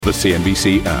The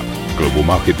CNBC app. Global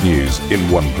market news in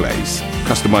one place.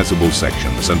 Customizable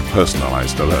sections and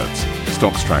personalized alerts.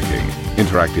 Stocks tracking,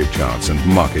 interactive charts and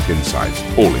market insights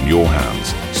all in your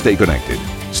hands. Stay connected.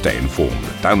 Stay informed.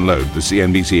 Download the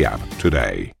CNBC app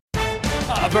today.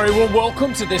 A very warm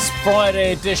welcome to this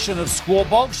Friday edition of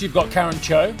Squawk Box. You've got Karen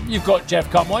Cho, you've got Jeff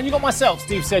Cutmore, you've got myself,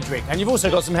 Steve Sedgwick, and you've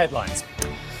also got some headlines.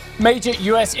 Major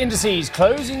US indices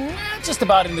closing just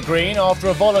about in the green after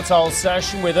a volatile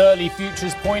session, with early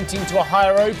futures pointing to a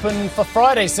higher open for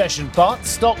Friday's session, but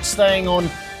stocks staying on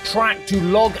track to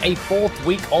log a fourth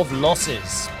week of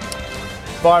losses.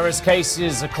 Virus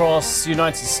cases across the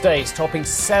United States topping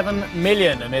 7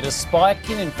 million amid a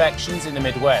spike in infections in the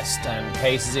Midwest, and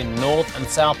cases in North and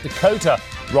South Dakota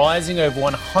rising over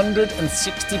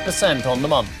 160% on the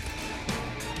month.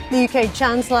 The UK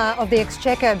Chancellor of the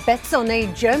Exchequer bets on a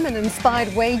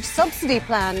German-inspired wage subsidy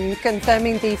plan,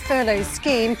 confirming the furlough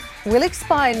scheme will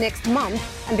expire next month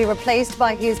and be replaced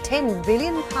by his £10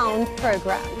 billion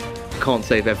programme. Can't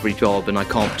save every job and I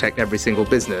can't protect every single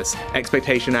business.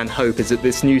 Expectation and hope is that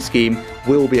this new scheme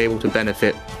will be able to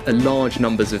benefit large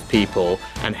numbers of people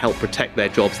and help protect their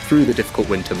jobs through the difficult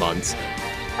winter months.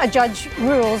 A judge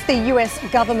rules the US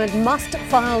government must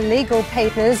file legal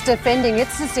papers defending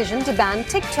its decision to ban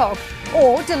TikTok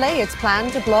or delay its plan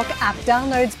to block app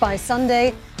downloads by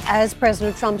Sunday, as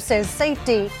President Trump says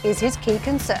safety is his key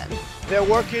concern. They're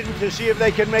working to see if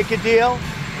they can make a deal,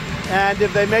 and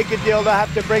if they make a deal, they'll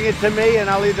have to bring it to me,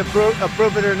 and I'll either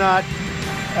approve it or not.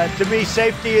 To me,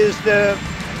 safety is the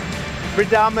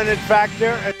predominant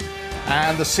factor.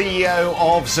 And the CEO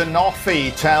of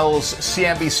Sanofi tells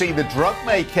CNBC the drug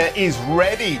maker is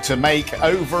ready to make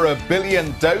over 1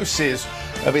 billion doses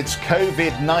of its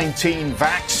COVID-19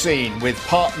 vaccine with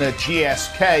partner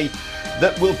GSK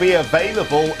that will be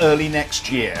available early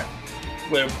next year.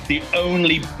 We're the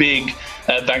only big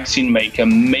vaccine maker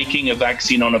making a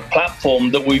vaccine on a platform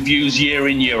that we've used year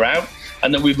in, year out,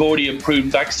 and that we've already approved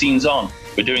vaccines on.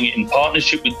 We're doing it in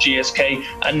partnership with GSK,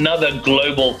 another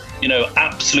global,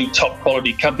 absolute top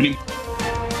quality company.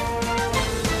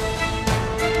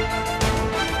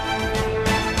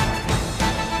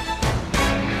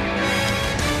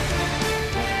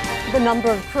 The number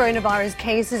of coronavirus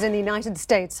cases in the United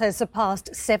States has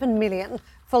surpassed 7 million,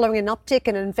 following an uptick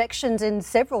in infections in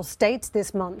several states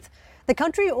this month. The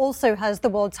country also has the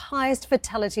world's highest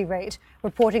fatality rate,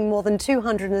 reporting more than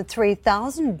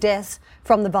 203,000 deaths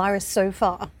from the virus so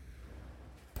far.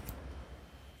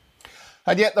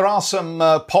 And yet there are some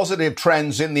positive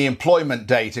trends in the employment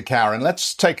data, Karen.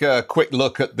 Let's take a quick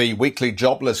look at the weekly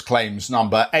jobless claims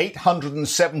number,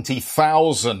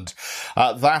 870,000.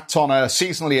 That on a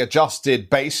seasonally adjusted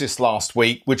basis last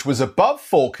week, which was above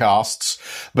forecasts,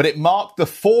 but it marked the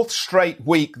fourth straight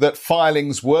week that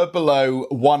filings were below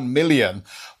 1 million,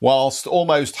 whilst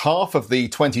almost half of the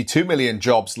 22 million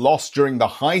jobs lost during the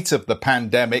height of the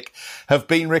pandemic have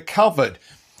been recovered.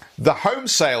 The home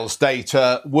sales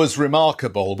data was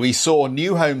remarkable. We saw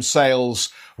new home sales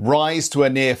rise to a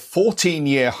near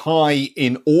 14-year high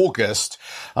in August,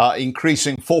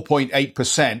 increasing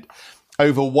 4.8%.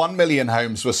 Over 1 million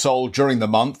homes were sold during the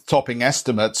month, topping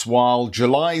estimates, while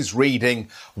July's reading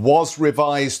was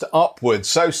revised upwards.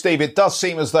 So, Steve, it does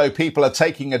seem as though people are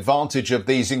taking advantage of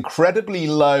these incredibly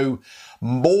low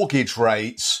mortgage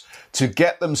rates to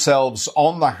get themselves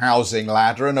on the housing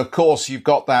ladder. And of course, you've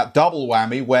got that double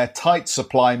whammy where tight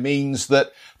supply means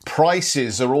that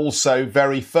prices are also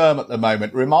very firm at the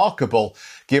moment. Remarkable,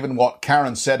 given what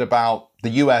Karen said about the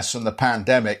US and the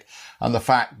pandemic and the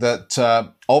fact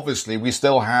that obviously we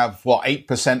still have,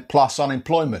 8% plus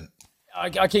unemployment.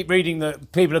 I keep reading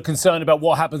that people are concerned about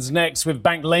what happens next with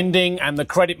bank lending and the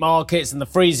credit markets and the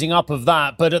freezing up of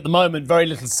that. But at the moment, very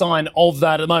little sign of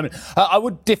that at the moment. I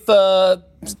would differ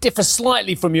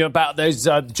slightly from you about those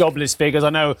jobless figures. I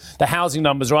know the housing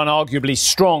numbers are unarguably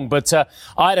strong, but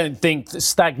I don't think that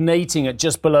stagnating at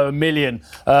just below 1 million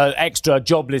extra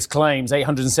jobless claims,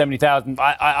 870,000,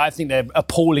 I think they're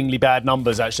appallingly bad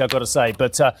numbers, actually, I've got to say.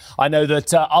 But I know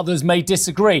that others may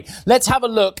disagree. Let's have a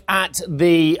look at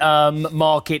the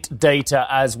market data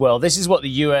as well. This is what the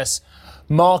US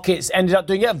markets ended up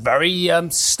doing. A very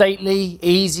stately,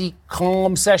 easy,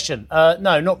 calm session.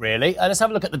 No, not really. Let's have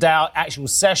a look at the Dow actual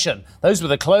session. Those were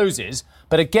the closes.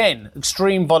 But again,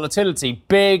 extreme volatility,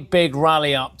 big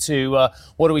rally up to,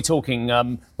 what are we talking?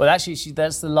 Well, actually,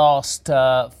 that's the last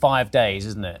 5 days,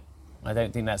 isn't it? I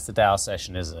don't think that's the Dow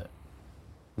session, is it?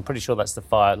 I'm pretty sure that's the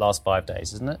last 5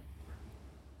 days, isn't it?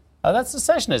 Oh, that's the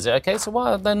session, is it? Okay, so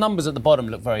why the numbers at the bottom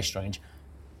look very strange?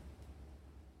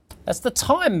 That's the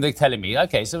time they're telling me.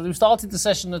 Okay, so we started the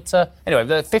session at, anyway,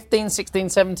 the 15, 16,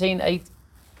 17, 8.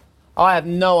 I have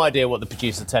no idea what the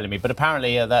producer's telling me, but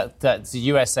apparently that's the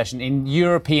US session in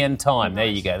European time. There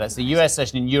you go. That's the US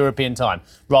session in European time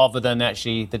rather than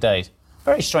actually the date.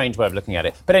 Very strange way of looking at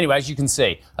it. But anyway, as you can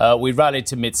see, we rallied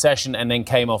to mid-session and then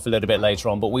came off a little bit later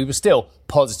on, but we were still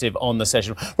positive on the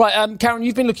session. Right, Karen,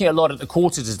 you've been looking a lot at the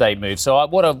quarter-to-date move. So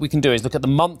what we can do is look at the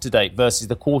month-to-date versus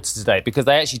the quarter-to-date, because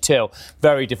they actually tell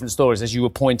very different stories, as you were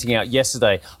pointing out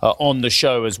yesterday on the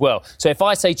show as well. So if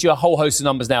I say to you a whole host of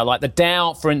numbers now, like the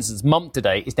Dow, for instance,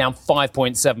 month-to-date is down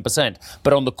 5.7%,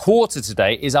 but on the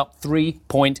quarter-to-date is up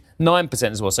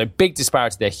 3.9% as well. So big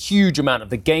disparity there. Huge amount of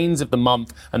the gains of the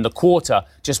month and the quarter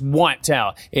just wiped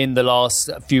out in the last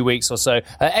few weeks or so.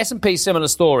 S&P, similar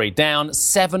story, down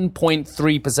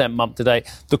 7.3% month to date.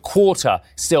 The quarter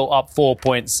still up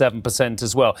 4.7%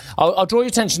 as well. I'll draw your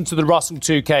attention to the Russell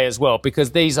 2K as well,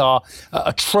 because these are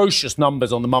atrocious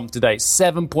numbers on the month to date.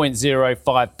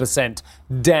 7.05%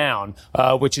 down,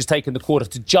 which has taken the quarter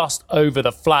to just over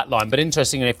the flat line. But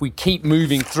interestingly, if we keep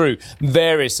moving through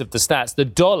various of the stats, the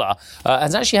dollar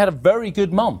has actually had a very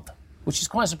good month, which is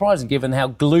quite surprising given how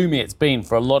gloomy it's been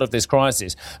for a lot of this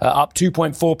crisis. Up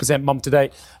 2.4% month to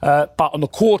date, but on the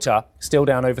quarter, still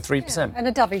down over 3%. Yeah, and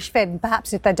a dovish Fed,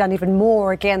 perhaps if they'd done even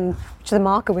more again, which the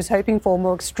market was hoping for,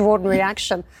 more extraordinary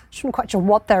action. I'm not quite sure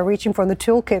what they're reaching for in the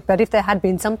toolkit, but if there had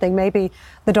been something, maybe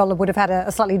the dollar would have had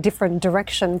a slightly different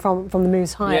direction from the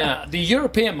moves higher. Yeah, the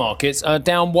European markets are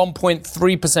down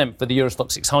 1.3% for the Euro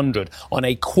Stoxx 600 on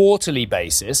a quarterly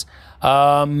basis.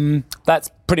 That's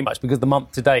pretty much because the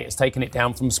month to date has taken it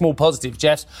down from small positives,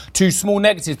 Jeff, to small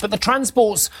negatives. But the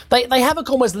transports, they have a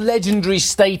almost legendary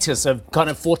status of kind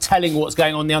of foretelling what's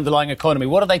going on in the underlying economy.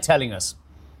 What are they telling us?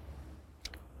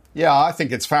 Yeah, I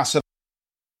think it's fascinating.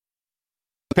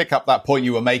 Pick up that point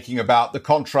you were making about the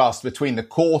contrast between the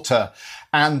quarter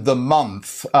and the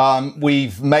month.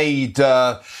 We've made,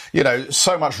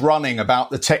 so much running about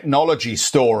the technology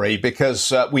story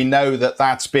because we know that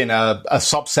that's been a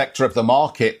subsector of the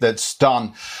market that's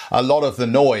done a lot of the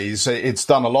noise. It's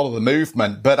done a lot of the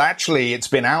movement, but actually it's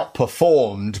been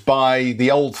outperformed by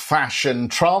the old-fashioned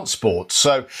transport.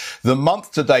 So the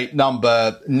month-to-date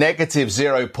number, negative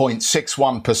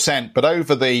 0.61%, but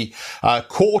over the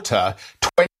quarter,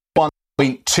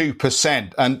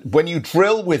 21.2%. And when you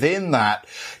drill within that,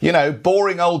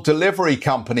 boring old delivery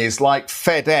companies like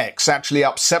FedEx actually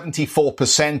up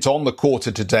 74% on the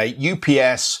quarter to date,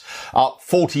 UPS up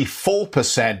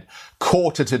 44%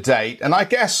 quarter to date. And I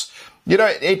guess,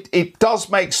 it does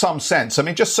make some sense. I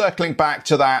mean, just circling back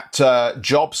to that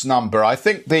jobs number, I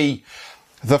think the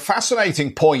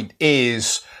fascinating point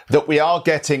is that we are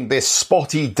getting this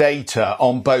spotty data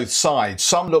on both sides.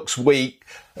 Some looks weak,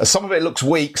 some of it looks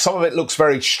weak, some of it looks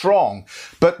very strong.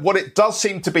 But what it does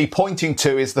seem to be pointing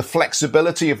to is the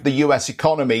flexibility of the US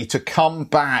economy to come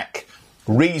back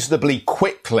reasonably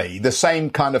quickly. The same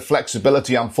kind of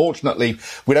flexibility, unfortunately,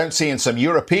 we don't see in some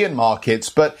European markets.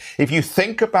 But if you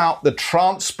think about the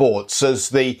transports as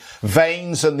the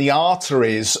veins and the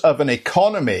arteries of an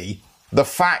economy, the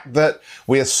fact that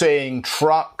we are seeing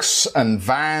trucks and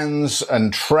vans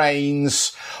and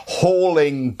trains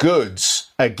hauling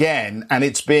goods again, and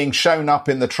it's being shown up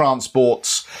in the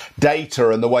transports data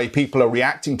and the way people are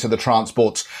reacting to the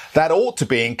transports, that ought to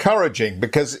be encouraging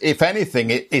because, if anything,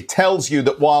 it tells you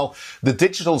that while the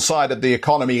digital side of the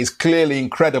economy is clearly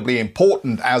incredibly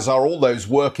important, as are all those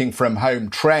working from home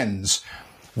trends,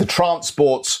 the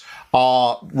transports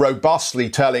are robustly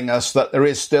telling us that there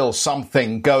is still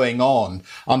something going on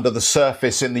under the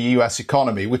surface in the US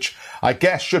economy, which I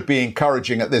guess should be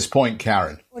encouraging at this point,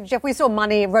 Karen. Well, Jeff, we saw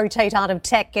money rotate out of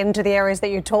tech into the areas that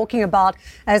you're talking about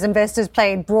as investors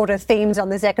played broader themes on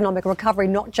this economic recovery,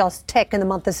 not just tech in the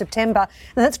month of September.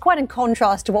 And that's quite in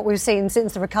contrast to what we've seen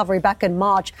since the recovery back in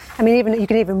March. I mean, you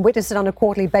can even witness it on a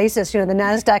quarterly basis. The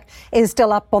NASDAQ is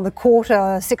still up on the quarter,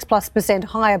 6+%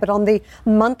 higher, but on the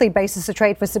monthly basis, the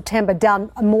trade for September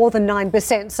down more than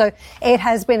 9%. So it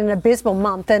has been an abysmal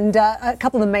month. And a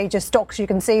couple of the major stocks, you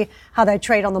can see how they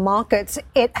trade on the markets.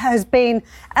 It has been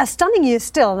a stunning year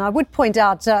still. And I would point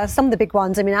out some of the big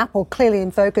ones. I mean, Apple clearly in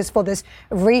focus for this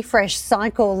refresh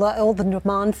cycle, all the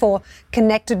demand for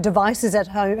connected devices at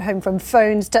home from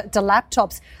phones to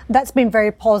laptops. That's been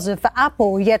very positive for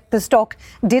Apple, yet the stock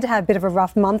did have a bit of a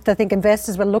rough month. I think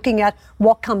investors were looking at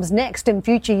what comes next in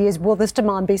future years. Will this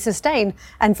demand be sustained?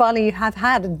 And finally, you have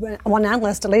had one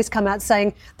analyst at least come out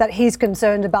saying that he's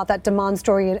concerned about that demand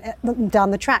story down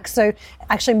the track. So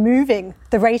actually moving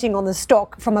the rating on the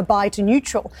stock from a buy to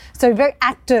neutral. So very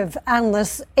active active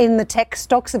analysts in the tech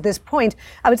stocks at this point.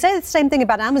 I would say the same thing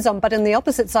about Amazon, but on the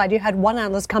opposite side, you had one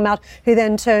analyst come out who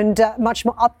then turned much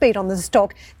more upbeat on the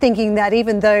stock, thinking that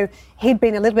even though he'd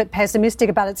been a little bit pessimistic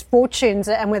about its fortunes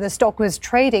and where the stock was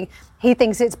trading, he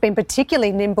thinks it's been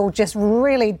particularly nimble, just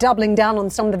really doubling down on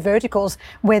some of the verticals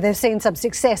where they've seen some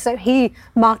success. So he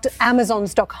marked Amazon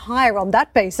stock higher on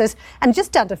that basis. And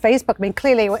just down to Facebook, I mean,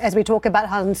 clearly, as we talk about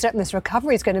how uncertain this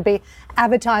recovery is going to be,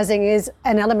 advertising is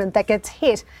an element that gets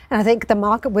hit. And I think the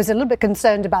market was a little bit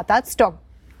concerned about that stock.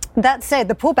 That said,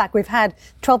 the pullback we've had,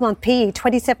 12-month PE,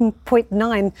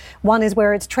 27.91 is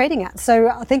where it's trading at. So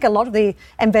I think a lot of the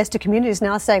investor community is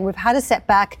now saying we've had a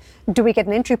setback. Do we get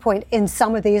an entry point in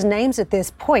some of these names at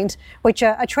this point, which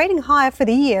are trading higher for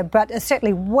the year, but are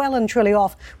certainly well and truly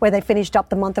off where they finished up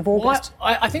the month of August?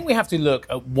 I think we have to look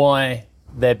at why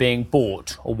they're being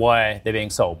bought or why they're being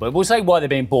sold. But we'll say why they're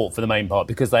being bought for the main part,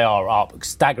 because they are up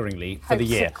staggeringly for the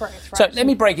year. Growth, right? So let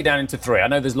me break it down into three. I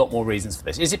know there's a lot more reasons for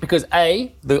this. Is it because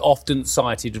A, the often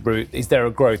cited route, is there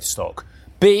a growth stock?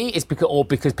 B, is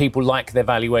because people like their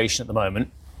valuation at the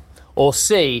moment? Or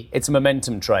C, it's a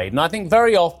momentum trade? And I think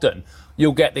very often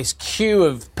you'll get this queue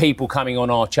of people coming on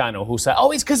our channel who'll say,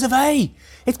 oh, it's because of A.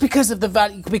 It's because of the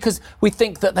value, because we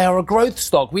think that they are a growth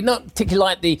stock. We don't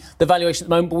particularly like the valuation at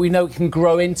the moment, but we know it can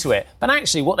grow into it. But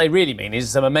actually, what they really mean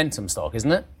is a momentum stock,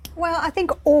 isn't it? Well, I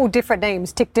think all different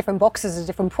names tick different boxes at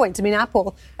different points. I mean,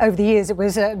 Apple, over the years, it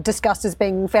was discussed as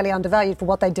being fairly undervalued for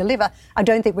what they deliver. I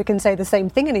don't think we can say the same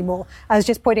thing anymore. I was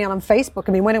just pointing out on Facebook,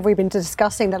 I mean, when have we been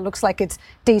discussing that looks like it's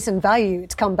decent value?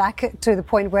 It's come back to the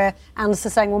point where analysts are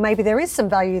saying, well, maybe there is some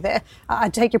value there. I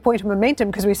take your point of momentum,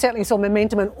 because we certainly saw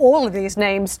momentum in all of these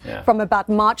names from about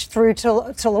March through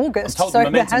till August. I'm told the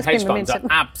momentum hedge funds are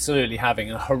absolutely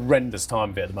having a horrendous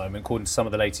time of it at the moment, according to some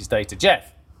of the latest data.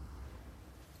 Jeff?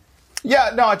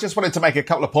 Yeah, no, I just wanted to make a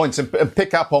couple of points and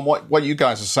pick up on what you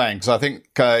guys are saying, because I think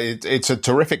it's a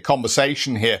terrific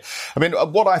conversation here. I mean,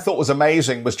 what I thought was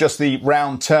amazing was just the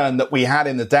round turn that we had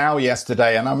in the Dow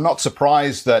yesterday. And I'm not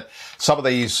surprised that some of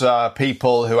these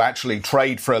people who actually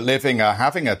trade for a living are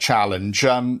having a challenge.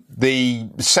 The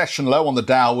session low on the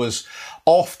Dow was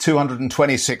off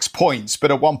 226 points,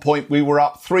 but at one point we were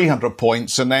up 300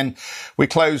 points, and then we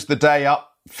closed the day up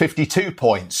 52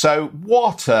 points. So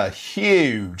what a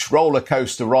huge roller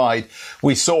coaster ride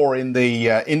we saw in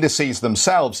the indices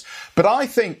themselves. But I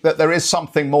think that there is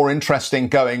something more interesting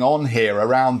going on here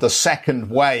around the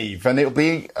second wave. And it'll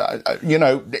be,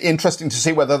 interesting to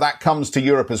see whether that comes to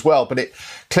Europe as well. But it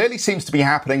clearly seems to be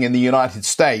happening in the United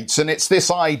States. And it's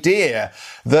this idea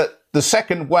that the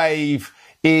second wave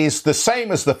is the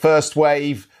same as the first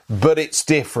wave, but it's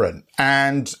different.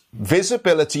 And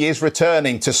visibility is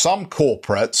returning to some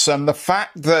corporates. And the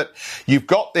fact that you've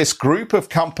got this group of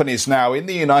companies now in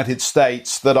the United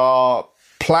States that are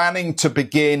planning to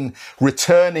begin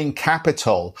returning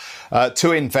capital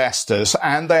to investors,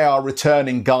 and they are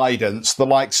returning guidance, the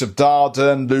likes of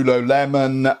Darden,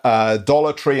 Lululemon,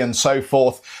 Dollar Tree and so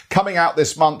forth, coming out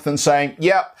this month and saying,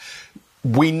 yep,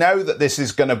 we know that this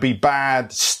is going to be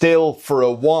bad still for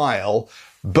a while,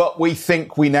 but we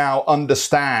think we now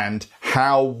understand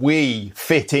how we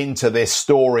fit into this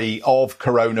story of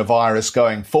coronavirus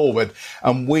going forward.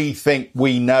 And we think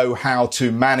we know how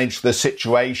to manage the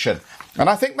situation. And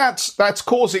I think that's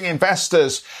causing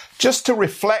investors just to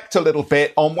reflect a little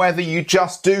bit on whether you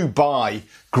just do buy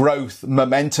growth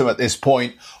momentum at this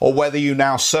point, or whether you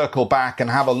now circle back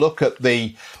and have a look at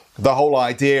the whole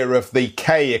idea of the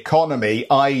K economy,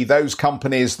 i.e. those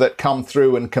companies that come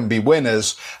through and can be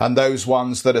winners, and those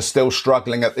ones that are still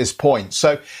struggling at this point.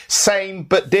 So same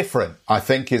but different, I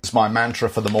think, is my mantra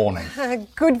for the morning.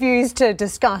 Good views to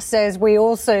discuss as we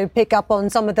also pick up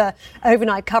on some of the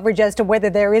overnight coverage as to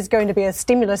whether there is going to be a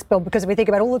stimulus bill, because if we think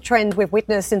about all the trends we've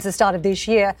witnessed since the start of this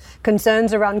year,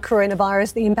 concerns around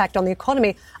coronavirus, the impact on the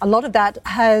economy, a lot of that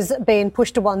has been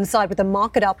pushed to one side with the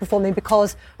market outperforming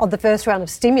because of the first round of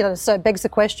stimulus. So it begs the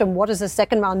question, what does the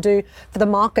second round do for the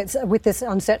markets with this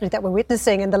uncertainty that we're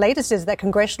witnessing? And the latest is that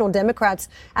congressional Democrats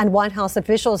and White House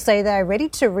officials say they're ready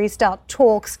to restart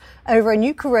talks over a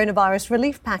new coronavirus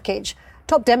relief package.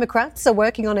 Top Democrats are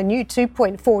working on a new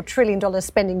 $2.4 trillion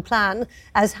spending plan,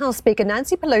 as House Speaker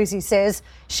Nancy Pelosi says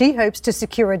she hopes to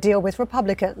secure a deal with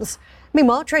Republicans.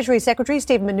 Meanwhile, Treasury Secretary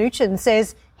Steve Mnuchin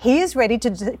says he is ready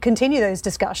to continue those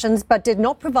discussions, but did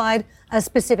not provide a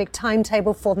specific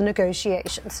timetable for the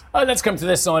negotiations. Let's come to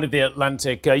this side of the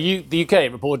Atlantic. The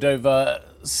UK reported over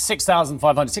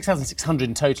 6,600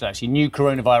 in total, actually, new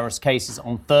coronavirus cases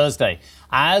on Thursday.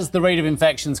 As the rate of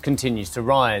infections continues to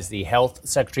rise, the Health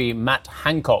Secretary Matt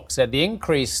Hancock said the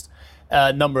increased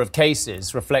number of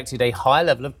cases reflected a high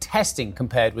level of testing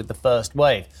compared with the first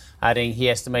wave. adding he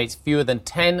estimates fewer than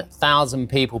 10,000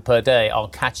 people per day are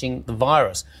catching the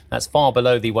virus. That's far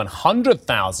below the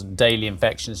 100,000 daily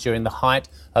infections during the height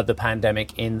of the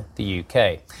pandemic in the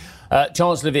UK.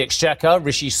 Chancellor of the Exchequer,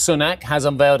 Rishi Sunak, has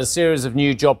unveiled a series of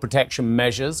new job protection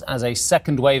measures as a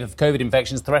second wave of COVID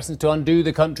infections threatens to undo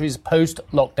the country's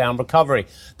post-lockdown recovery.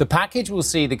 The package will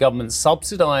see the government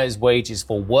subsidise wages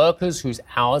for workers whose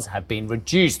hours have been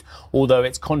reduced, although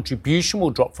its contribution will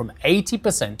drop from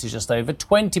 80% to just over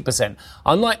 20%.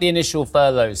 Unlike the initial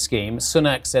furlough scheme,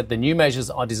 Sunak said the new measures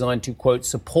are designed to, quote,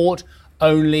 support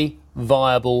only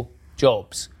viable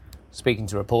jobs. Speaking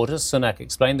to reporters, Sunak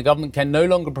explained the government can no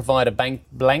longer provide a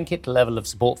blanket level of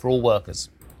support for all workers.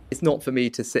 It's not for me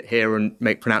to sit here and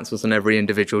make pronouncements on every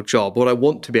individual job. What I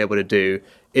want to be able to do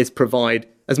is provide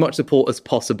as much support as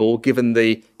possible, given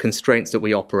the constraints that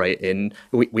we operate in.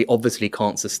 We obviously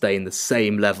can't sustain the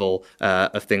same level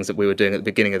of things that we were doing at the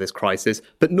beginning of this crisis,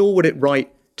 but nor would it right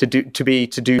to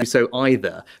do so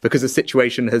either, because the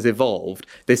situation has evolved.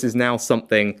 This is now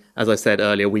something, as I said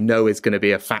earlier, we know is going to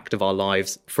be a fact of our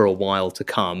lives for a while to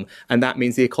come, and that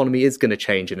means the economy is going to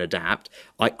change and adapt.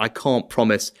 I can't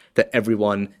promise that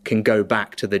everyone can go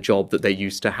back to the job that they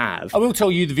used to have. I will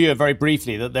tell you, the viewer, very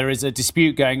briefly that there is a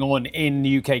dispute going on in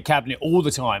the UK Cabinet all the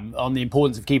time on the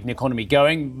importance of keeping the economy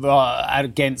going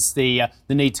against the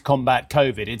need to combat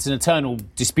COVID. It's an eternal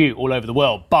dispute all over the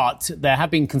world, but there have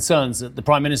been concerns that the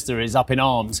Prime Minister is up in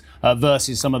arms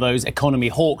versus some of those economy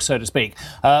hawks, so to speak.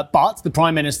 But the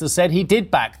Prime Minister said he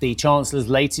did back the Chancellor's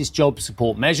latest job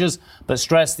support measures, but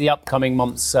stressed the upcoming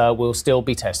months will still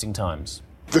be testing times.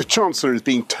 The Chancellor is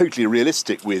being totally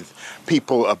realistic with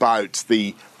people about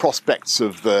the prospects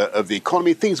of the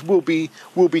economy. Things will be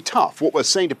tough. What we're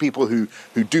saying to people who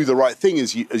do the right thing,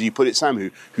 as you put it,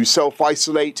 Sam, who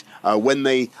self-isolate when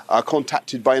they are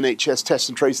contacted by NHS Test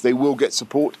and Trace, they will get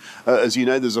support. As you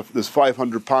know, there's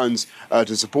 £500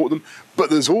 to support them, but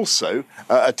there's also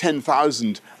a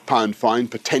 £10,000 fine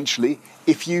potentially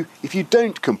if you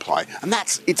don't comply. And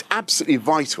it's absolutely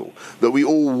vital that we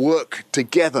all work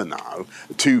together now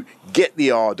to get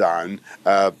the R down,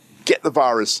 get the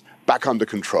virus back under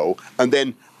control, and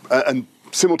then and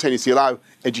simultaneously allow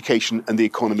education and the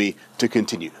economy to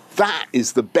continue. That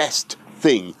is the best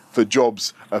thing for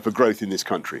jobs, for growth in this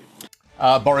country.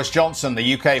 Boris Johnson,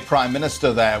 the UK Prime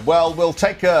Minister there. Well, we'll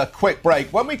take a quick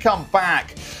break. When we come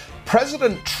back,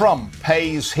 President Trump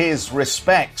pays his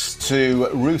respects to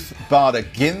Ruth Bader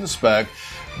Ginsburg,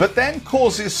 but then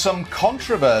causes some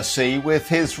controversy with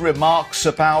his remarks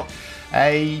about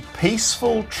a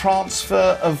peaceful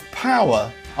transfer of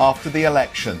power after the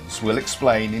elections. We'll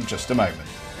explain in just a moment.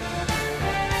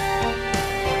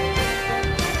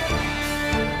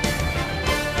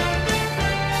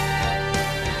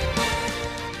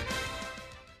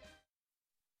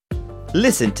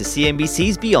 Listen to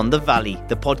CNBC's Beyond the Valley,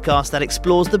 the podcast that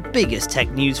explores the biggest tech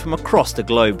news from across the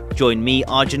globe. Join me,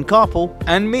 Arjun Karpal.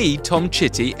 And me, Tom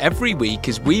Chitty, every week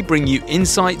as we bring you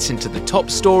insights into the top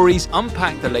stories,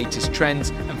 unpack the latest trends,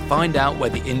 and find out where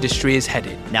the industry is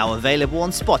headed. Now available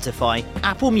on Spotify,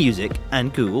 Apple Music,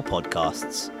 and Google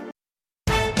Podcasts.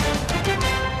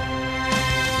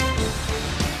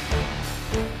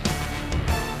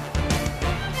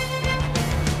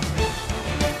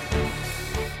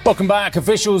 Welcome back.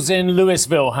 Officials in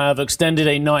Louisville have extended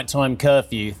a nighttime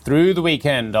curfew through the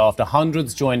weekend after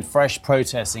hundreds joined fresh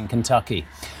protests in Kentucky.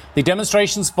 The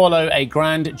demonstrations follow a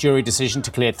grand jury decision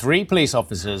to clear 3 police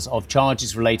officers of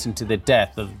charges relating to the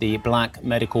death of the black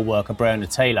medical worker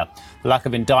Breonna Taylor. The lack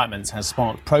of indictments has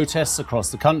sparked protests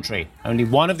across the country. Only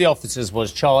one of the officers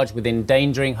was charged with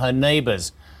endangering her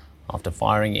neighbours after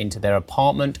firing into their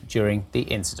apartment during the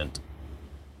incident.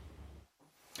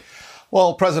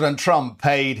 Well, President Trump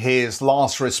paid his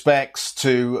last respects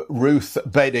to Ruth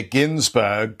Bader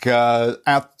Ginsburg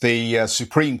at the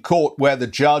Supreme Court, where the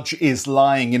judge is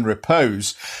lying in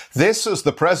repose. This as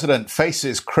the president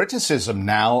faces criticism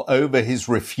now over his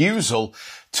refusal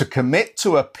to commit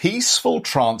to a peaceful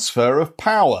transfer of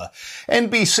power.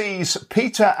 NBC's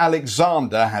Peter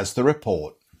Alexander has the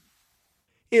report.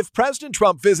 If President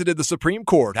Trump visited the Supreme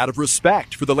Court out of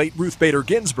respect for the late Ruth Bader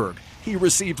Ginsburg, he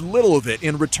received little of it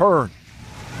in return.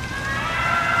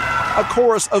 A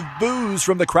chorus of boos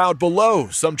from the crowd below,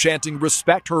 some chanting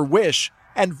 "respect her wish"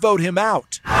 and "vote him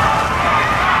out."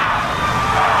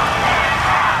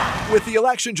 With the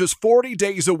election just 40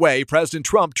 days away, President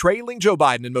Trump, trailing Joe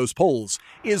Biden in most polls,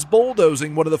 is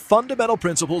bulldozing one of the fundamental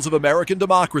principles of American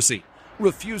democracy,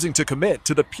 refusing to commit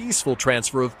to the peaceful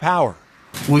transfer of power.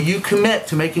 Will you commit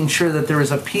to making sure that there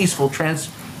is a peaceful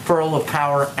transfer of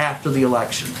power after the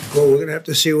election? Well, we're going to have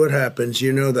to see what happens.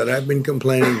 You know that I've been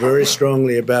complaining very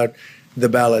strongly about the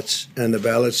ballots, and the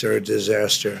ballots are a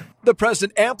disaster. The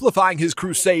president amplifying his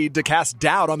crusade to cast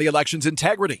doubt on the election's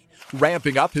integrity,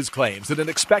 ramping up his claims that an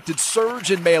expected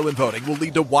surge in mail-in voting will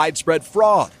lead to widespread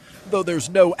fraud, though there's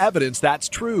no evidence that's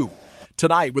true.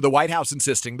 Tonight, with the White House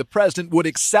insisting the president would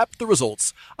accept the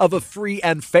results of a free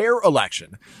and fair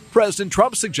election, President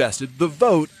Trump suggested the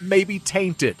vote may be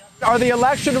tainted. Are the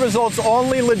election results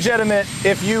only legitimate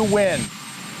if you win?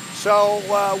 So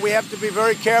we have to be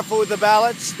very careful with the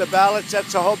ballots. The ballots,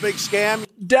 that's a whole big scam.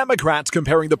 Democrats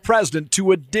comparing the president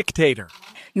to a dictator.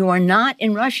 You are not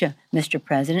in Russia, Mr.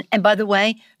 President. And by the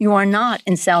way, you are not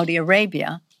in Saudi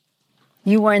Arabia.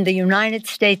 You are in the United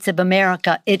States of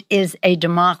America. It is a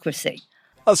democracy.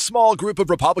 A small group of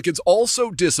Republicans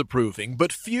also disapproving,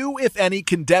 but few, if any,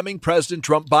 condemning President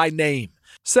Trump by name.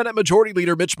 Senate Majority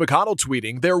Leader Mitch McConnell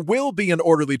tweeting, there will be an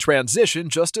orderly transition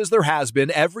just as there has been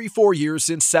every 4 years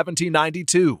since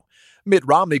 1792. Mitt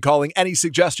Romney calling any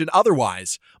suggestion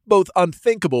otherwise both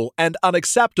unthinkable and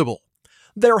unacceptable.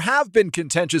 There have been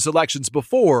contentious elections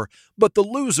before, but the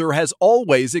loser has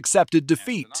always accepted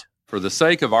defeat. For the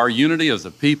sake of our unity as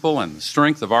a people and the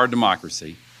strength of our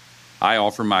democracy, I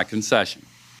offer my concession.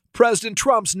 President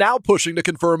Trump's now pushing to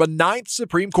confirm a 9th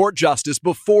Supreme Court justice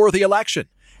before the election,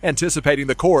 anticipating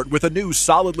the court with a new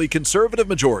solidly conservative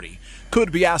majority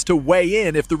could be asked to weigh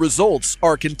in if the results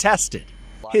are contested.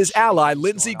 His ally,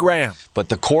 Lindsey Graham. But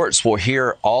the courts will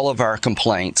hear all of our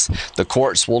complaints. The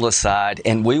courts will decide,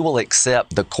 and we will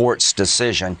accept the court's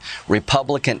decision,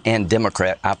 Republican and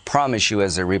Democrat. I promise you,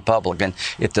 as a Republican,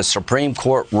 if the Supreme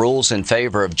Court rules in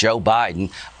favor of Joe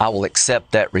Biden, I will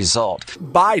accept that result.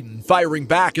 Biden firing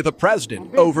back at the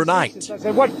president overnight. I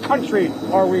said, what country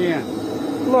are we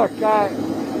in? Look,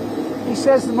 he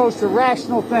says the most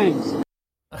irrational things.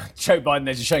 Joe Biden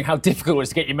there just showing how difficult it is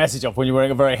to get your message off when you're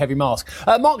wearing a very heavy mask.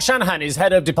 Mark Shanahan is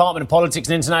head of Department of Politics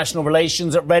and International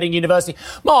Relations at Reading University.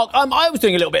 Mark, I was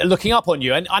doing a little bit of looking up on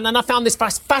you, and I found this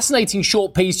fascinating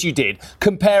short piece you did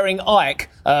comparing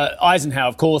Eisenhower,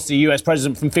 of course, the US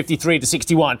president from 53 to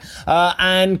 61,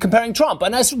 and comparing Trump.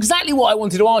 And that's exactly what I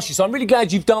wanted to ask you, so I'm really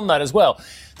glad you've done that as well.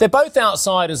 They're both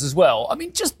outsiders as well. I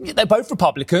mean, they're both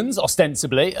Republicans,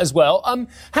 ostensibly, as well.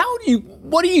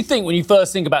 What do you think when you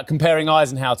first think about comparing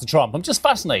Eisenhower to Trump? I'm just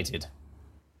fascinated.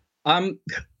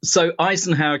 So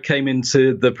Eisenhower came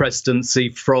into the presidency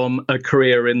from a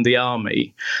career in the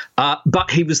army,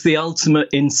 but he was the ultimate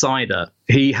insider.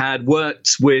 He had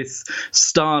worked with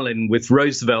Stalin, with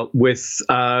Roosevelt, with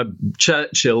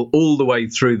Churchill all the way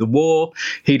through the war.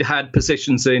 He'd had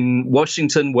positions in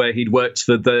Washington where he'd worked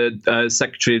for the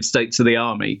Secretary of State to the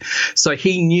Army. So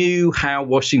he knew how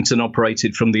Washington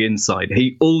operated from the inside.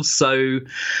 He also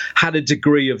had a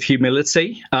degree of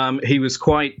humility. He was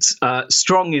quite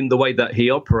strong in the way that he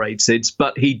operated,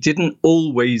 but he didn't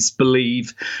always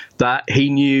believe that he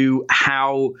knew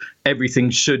how everything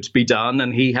should be done,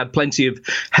 and he had plenty of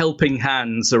helping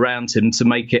hands around him to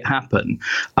make it happen.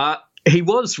 He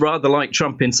was rather like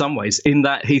Trump in some ways, in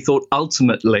that he thought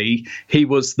ultimately he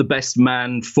was the best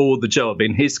man for the job,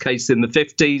 in his case in the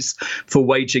 50s, for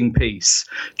waging peace.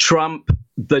 Trump,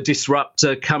 the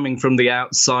disruptor coming from the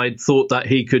outside, thought that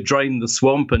he could drain the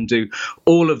swamp and do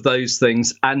all of those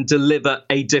things and deliver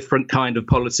a different kind of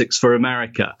politics for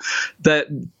America. The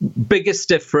biggest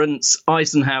difference,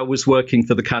 Eisenhower was working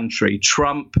for the country.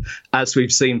 Trump, as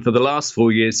we've seen for the last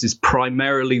 4 years, is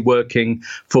primarily working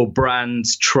for brand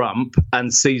Trump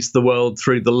and sees the world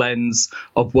through the lens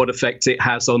of what effect it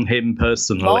has on him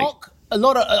personally. Mark?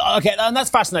 Okay, and that's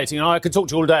fascinating. I could talk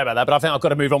to you all day about that, but I think I've got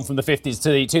to move on from the 50s to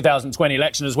the 2020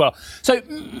 election as well. So,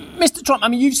 Mr. Trump, I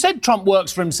mean, you've said Trump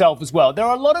works for himself as well. There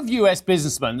are a lot of US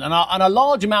businessmen and a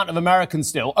large amount of Americans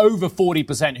still, over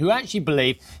 40%, who actually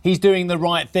believe he's doing the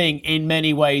right thing in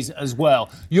many ways as well.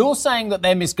 You're saying that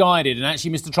they're misguided and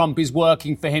actually Mr. Trump is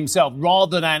working for himself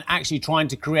rather than actually trying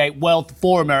to create wealth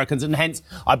for Americans and hence,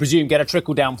 I presume, get a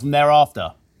trickle down from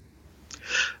thereafter.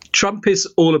 Trump is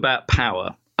all about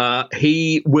power.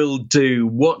 He will do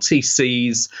what he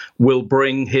sees will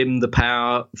bring him the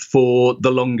power for the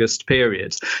longest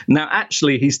period. Now,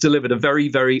 actually, he's delivered a very,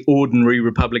 very ordinary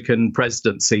Republican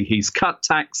presidency. He's cut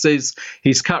taxes,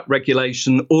 he's cut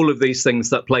regulation, all of these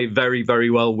things that play very, very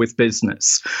well with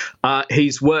business.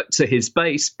 He's worked to his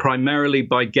base primarily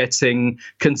by getting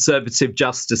conservative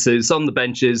justices on the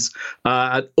benches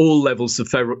at all levels of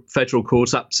federal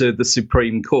court up to the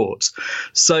Supreme Court.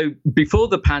 So before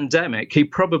the pandemic, he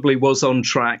probably was on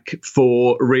track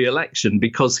for re-election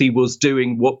because he was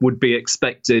doing what would be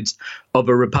expected of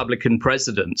a Republican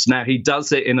president. Now, he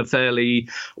does it in a fairly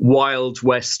Wild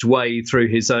West way through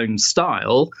his own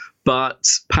style, But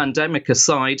pandemic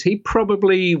aside, he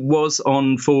probably was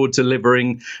on for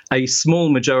delivering a small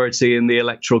majority in the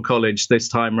Electoral College this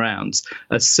time round.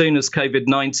 As soon as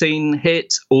COVID-19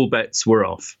 hit, all bets were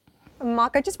off.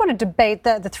 Mark, I just want to debate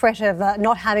the threat of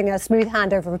not having a smooth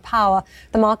handover of power.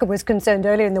 The market was concerned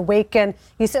earlier in the week, and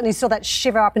you certainly saw that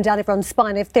shiver up and down everyone's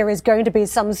spine if there is going to be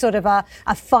some sort of a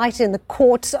fight in the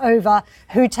courts over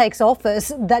who takes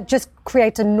office. That just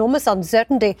creates enormous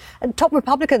uncertainty. And top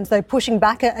Republicans, though, pushing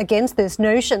back against this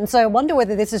notion. So I wonder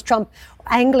whether this is Trump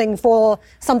angling for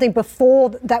something before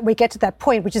that we get to that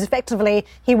point, which is effectively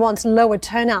he wants lower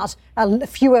turnout,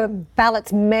 fewer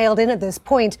ballots mailed in at this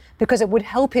point, because it would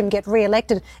help him get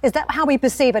re-elected. Is that how we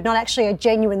perceive it, not actually a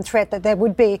genuine threat that there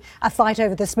would be a fight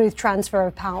over the smooth transfer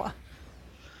of power?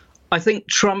 I think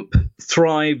Trump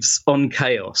thrives on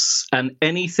chaos, and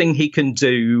anything he can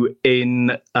do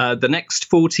in the next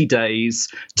 40 days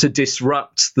to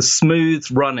disrupt the smooth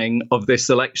running of this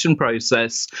election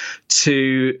process,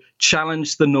 to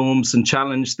challenge the norms and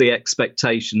challenge the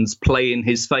expectations, play in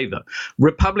his favor.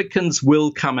 Republicans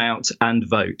will come out and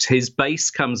vote. His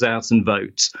base comes out and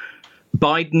votes.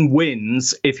 Biden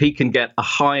wins if he can get a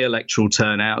high electoral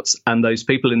turnout, and those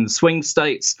people in the swing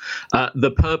states,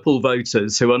 the purple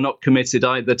voters who are not committed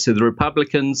either to the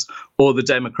Republicans or the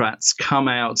Democrats, come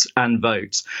out and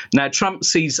vote. Now, Trump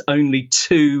sees only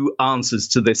two answers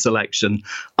to this election.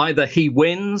 Either he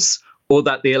wins or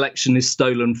that the election is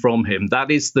stolen from him. That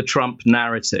is the Trump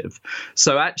narrative.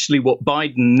 So actually what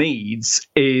Biden needs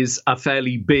is a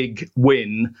fairly big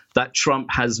win that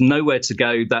Trump has nowhere to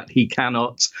go, that he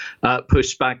cannot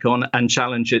push back on and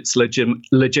challenge its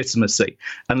legitimacy.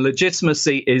 And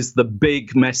legitimacy is the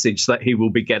big message that he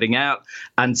will be getting out,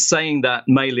 and saying that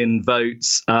mail-in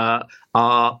votes are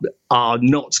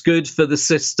not good for the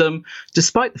system,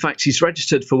 despite the fact he's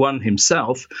registered for one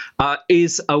himself,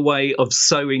 is a way of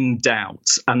sowing doubt.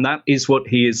 And that is what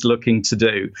he is looking to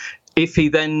do. If he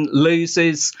then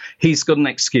loses, he's got an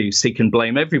excuse. He can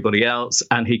blame everybody else,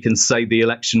 and he can say the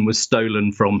election was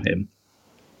stolen from him.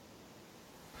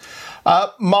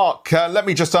 Mark, let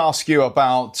me just ask you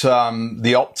about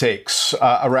the optics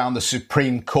around the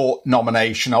Supreme Court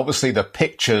nomination. Obviously, the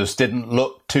pictures didn't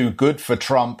look too good for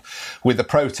Trump with the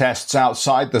protests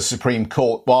outside the Supreme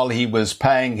Court while he was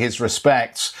paying his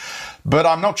respects. But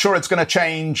I'm not sure it's going to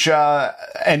change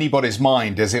anybody's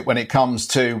mind, is it, when it comes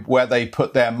to where they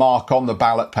put their mark on the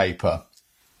ballot paper?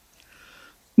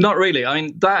 Not really. I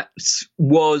mean, that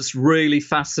was really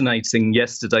fascinating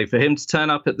yesterday for him to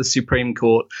turn up at the Supreme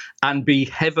Court and be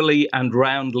heavily and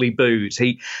roundly booed.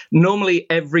 He normally,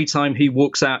 every time he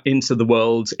walks out into the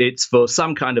world, it's for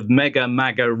some kind of mega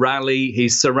MAGA rally.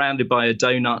 He's surrounded by a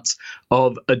donut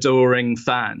of adoring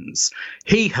fans.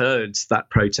 He heard that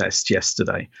protest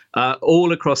yesterday.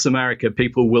 All across America,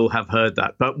 people will have heard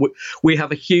that. But we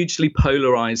have a hugely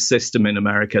polarized system in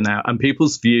America now, and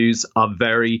people's views are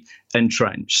very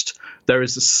entrenched. There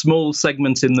is a small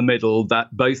segment in the middle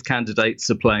that both candidates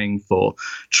are playing for.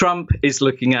 Trump is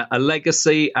looking at a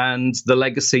legacy, and the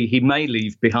legacy he may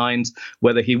leave behind,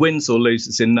 whether he wins or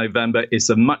loses in November, is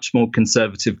a much more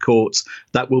conservative court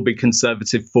that will be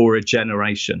conservative for a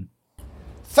generation.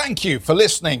 Thank you for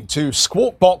listening to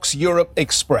Squawk Box Europe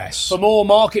Express. For more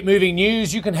market-moving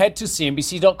news, you can head to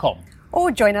cnbc.com.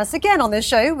 Or join us again on the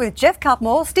show with Jeff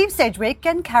Cutmore, Steve Sedgwick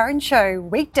and Karen Cho,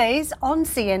 weekdays on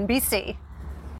CNBC.